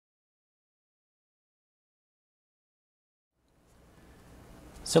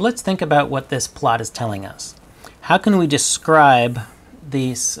So let's think about what this plot is telling us. How can we describe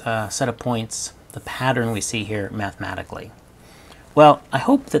these set of points, the pattern we see here, mathematically? Well, I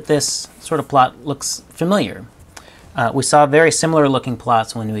hope that this sort of plot looks familiar. We saw very similar looking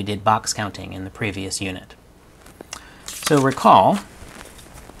plots when we did box counting in the previous unit. So recall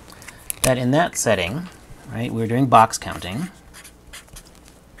that in that setting, right, we were doing box counting.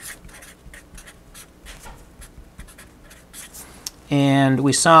 And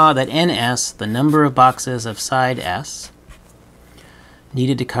we saw that ns, the number of boxes of side s,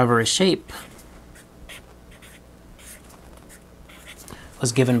 needed to cover a shape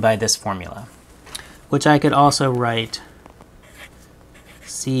was given by this formula, which I could also write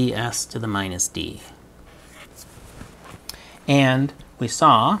cs to the minus d. And we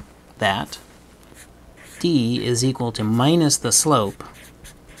saw that d is equal to minus the slope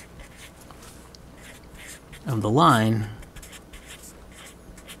of the line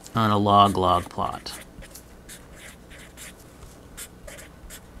on a log-log plot.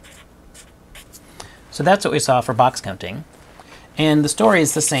 So that's what we saw for box counting. And the story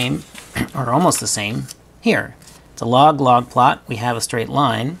is the same, or almost the same, here. It's a log-log plot. We have a straight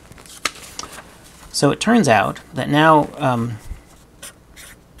line. So it turns out that now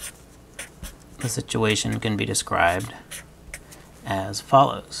the situation can be described as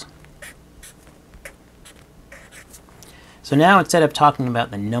follows. So now instead of talking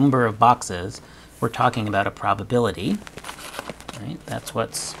about the number of boxes, we're talking about a probability. Right? That's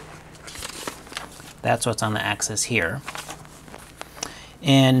what's on the axis here.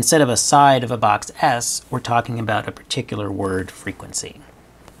 And instead of a side of a box S, we're talking about a particular word frequency.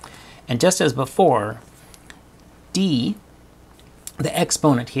 And just as before, d, the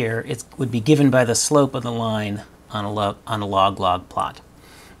exponent here, would be given by the slope of the line on a log-log plot.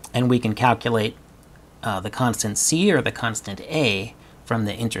 And we can calculate the constant c or the constant a from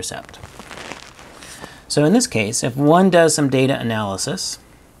the intercept. So in this case, if one does some data analysis,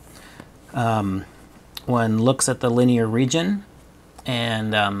 one looks at the linear region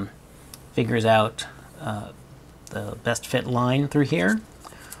and figures out the best fit line through here,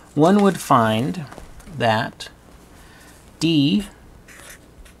 one would find that d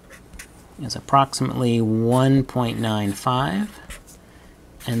is approximately 1.95,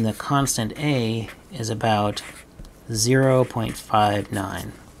 and the constant a is about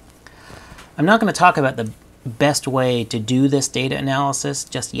 0.59. I'm not going to talk about the best way to do this data analysis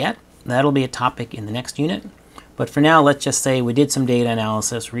just yet. That'll be a topic in the next unit. But for now, let's just say we did some data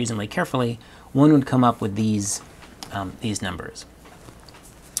analysis reasonably carefully. One would come up with these numbers.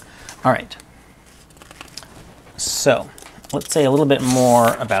 All right. So let's say a little bit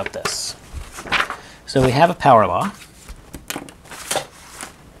more about this. So we have a power law.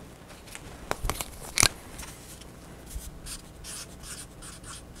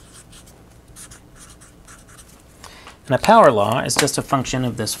 And a power law is just a function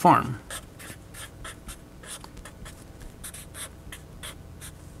of this form.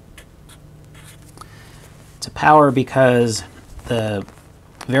 It's a power because the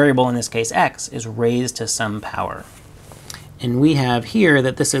variable, in this case x, is raised to some power. And we have here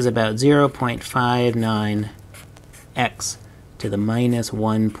that this is about 0.59x to the minus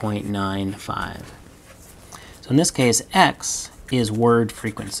 1.95. So in this case, x is word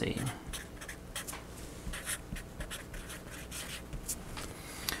frequency.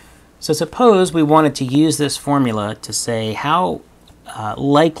 So suppose we wanted to use this formula to say how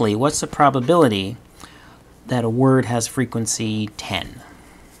likely, what's the probability that a word has frequency 10.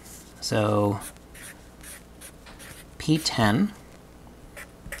 So P10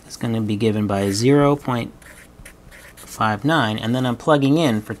 is going to be given by 0.59, and then I'm plugging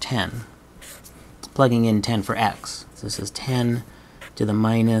in for 10. Plugging in 10 for x. So this is 10 to the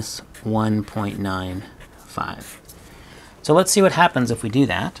minus 1.95. So let's see what happens if we do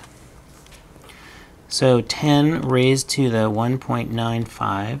that. So 10 raised to the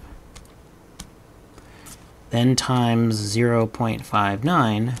 1.95, then times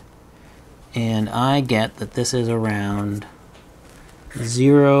 0.59, and I get that this is around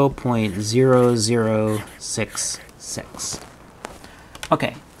 0.0066.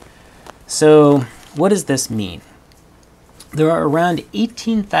 Okay, so what does this mean? There are around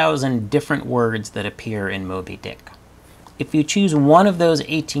 18,000 different words that appear in Moby Dick. If you choose one of those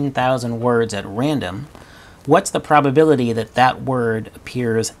 18,000 words at random, what's the probability that that word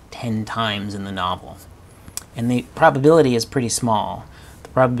appears 10 times in the novel? And the probability is pretty small. The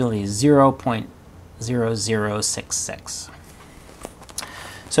probability is 0.0066.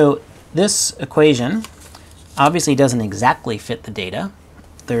 So this equation obviously doesn't exactly fit the data.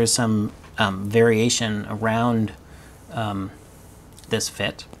 There's some variation around this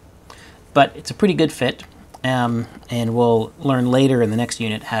fit, but it's a pretty good fit, and we'll learn later in the next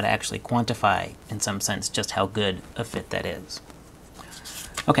unit how to actually quantify, in some sense, just how good a fit that is.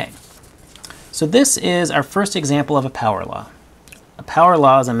 Okay, so this is our first example of a power law. A power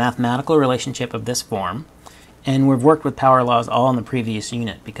law is a mathematical relationship of this form, and we've worked with power laws all in the previous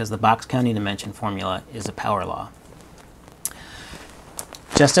unit because the box counting dimension formula is a power law.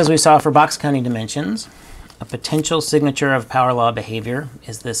 Just as we saw for box counting dimensions, a potential signature of power law behavior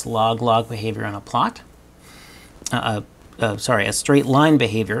is this log-log behavior on a plot. A straight line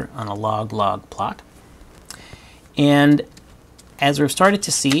behavior on a log-log plot. And as we've started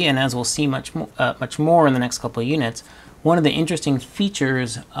to see, and as we'll see much more in the next couple of units, one of the interesting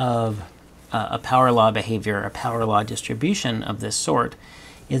features of a power law behavior, a power law distribution of this sort,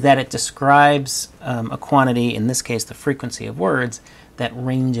 is that it describes a quantity, in this case the frequency of words, that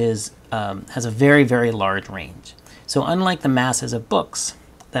ranges, has a very, very large range. So unlike the masses of books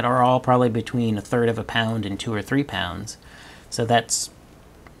that are all probably between 1/3 of a pound and 2 or 3 pounds, so that's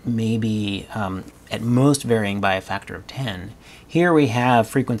maybe at most varying by a factor of 10, here we have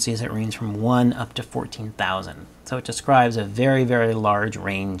frequencies that range from 1 up to 14,000. So it describes a very, very large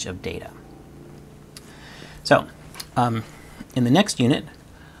range of data. So in the next unit,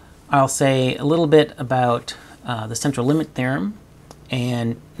 I'll say a little bit about the central limit theorem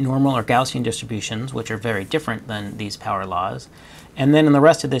and normal or Gaussian distributions, which are very different than these power laws. And then in the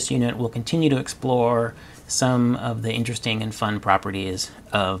rest of this unit, we'll continue to explore some of the interesting and fun properties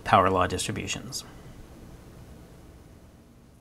of power law distributions.